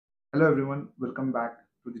Hello everyone, welcome back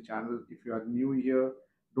to the channel. If you are new here,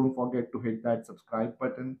 don't forget to hit that subscribe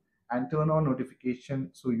button and turn on notification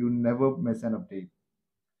so you never miss an update.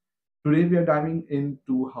 Today we are diving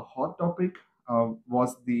into a hot topic.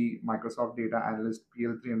 Was the Microsoft Data Analyst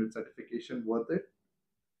PL-300 certification worth it?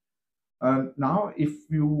 Now, if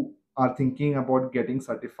you are thinking about getting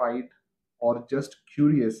certified or just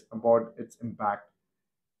curious about its impact,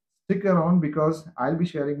 stick around because I'll be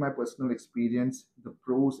sharing my personal experience, the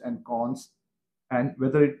pros and cons, and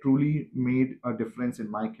whether it truly made a difference in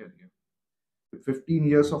my career. With 15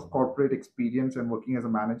 years of corporate experience and working as a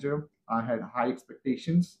manager, I had high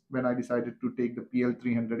expectations when I decided to take the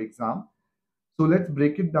PL-300 exam. So let's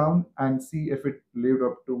break it down and see if it lived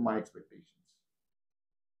up to my expectations.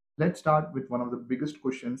 Let's start with one of the biggest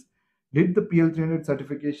questions. Did the PL-300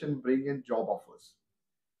 certification bring in job offers?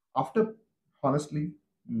 After, honestly,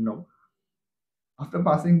 no. After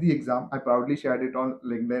passing the exam, I proudly shared it on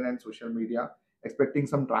LinkedIn and social media, expecting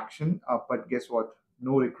some traction. But guess what?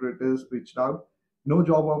 No recruiters reached out, no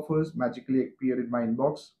job offers magically appeared in my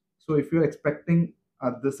inbox. So, if you're expecting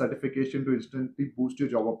this certification to instantly boost your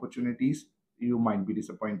job opportunities, you might be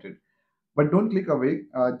disappointed. But don't click away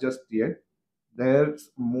just yet.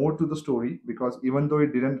 There's more to the story because even though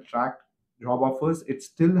it didn't attract job offers, it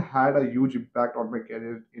still had a huge impact on my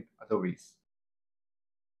career in other ways.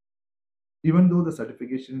 Even though the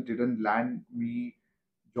certification didn't land me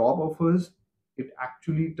job offers, it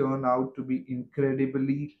actually turned out to be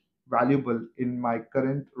incredibly valuable in my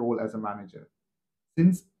current role as a manager.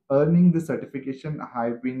 Since earning the certification,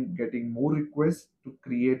 I've been getting more requests to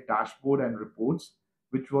create dashboard and reports,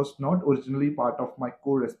 which was not originally part of my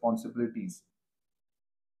core responsibilities.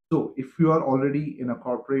 So, if you are already in a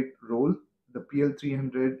corporate role, the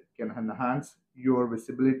PL-300 can enhance your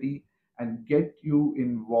visibility and get you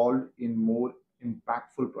involved in more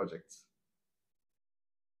impactful projects.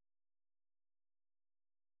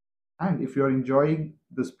 And if you're enjoying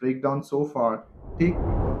this breakdown so far, take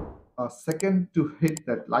a second to hit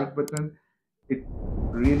that like button. It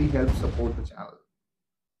really helps support the channel.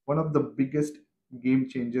 One of the biggest game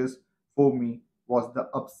changers for me was the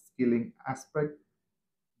upskilling aspect.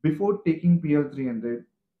 Before taking PL-300,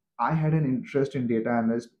 I had an interest in data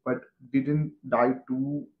analyst but didn't dive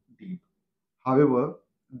too deep. However,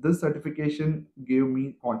 this certification gave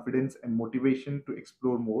me confidence and motivation to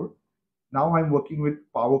explore more. Now I'm working with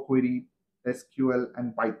Power Query, SQL,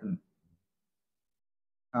 and Python,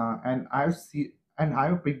 and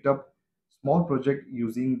I've picked up small project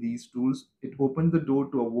using these tools. It opened the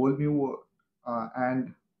door to a whole new world,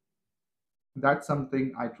 and that's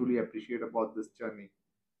something I truly appreciate about this journey.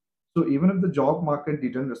 So even if the job market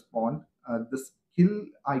didn't respond, the skill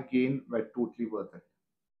I gained were totally worth it.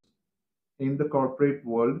 In the corporate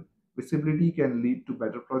world, visibility can lead to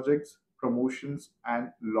better projects, promotions, and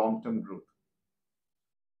long-term growth.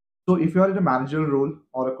 So if you are in a managerial role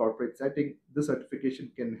or a corporate setting, this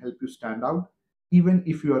certification can help you stand out even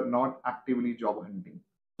if you are not actively job hunting.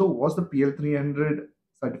 So was the PL-300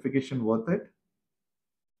 certification worth it?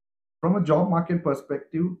 From a job market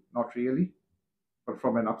perspective, not really. But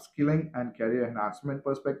from an upskilling and career enhancement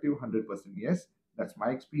perspective, 100% yes. That's my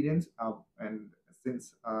experience. And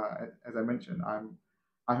since, as I mentioned,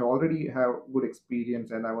 I already have good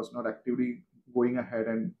experience, and I was not actively going ahead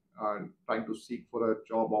and trying to seek for a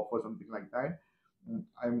job offer, something like that.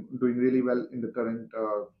 I'm doing really well in the current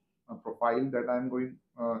profile that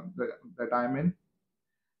that I'm in.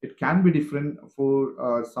 It can be different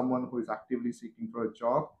for someone who is actively seeking for a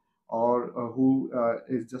job, or who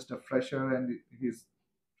is just a fresher and he's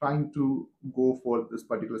trying to go for this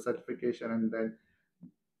particular certification and then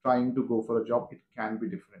trying to go for a job. It can be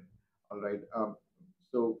different. All right.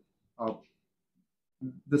 So uh,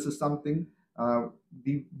 this is something.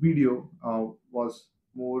 The video was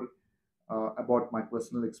more about my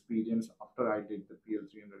personal experience after I did the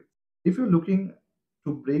PL-300. If you're looking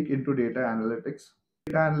to break into data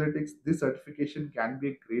analytics, this certification can be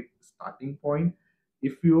a great starting point.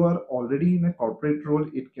 If you are already in a corporate role,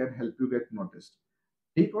 it can help you get noticed,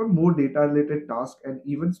 take on more data related tasks, and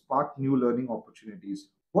even spark new learning opportunities.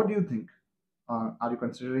 What do you think? Are you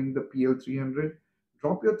considering the PL-300?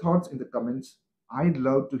 Drop your thoughts in the comments. I'd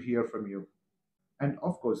love to hear from you. And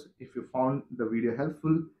of course, if you found the video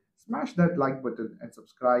helpful, smash that like button and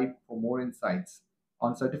subscribe for more insights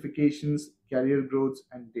on certifications, career growth,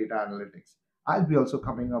 and data analytics. I'll be also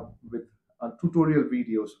coming up with tutorial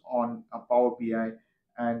videos on Power BI,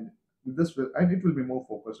 and it will be more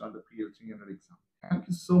focused on the PL-300 exam. Thank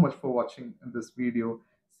you so much for watching this video.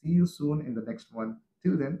 See you soon in the next one.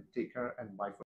 Till then, take care and bye for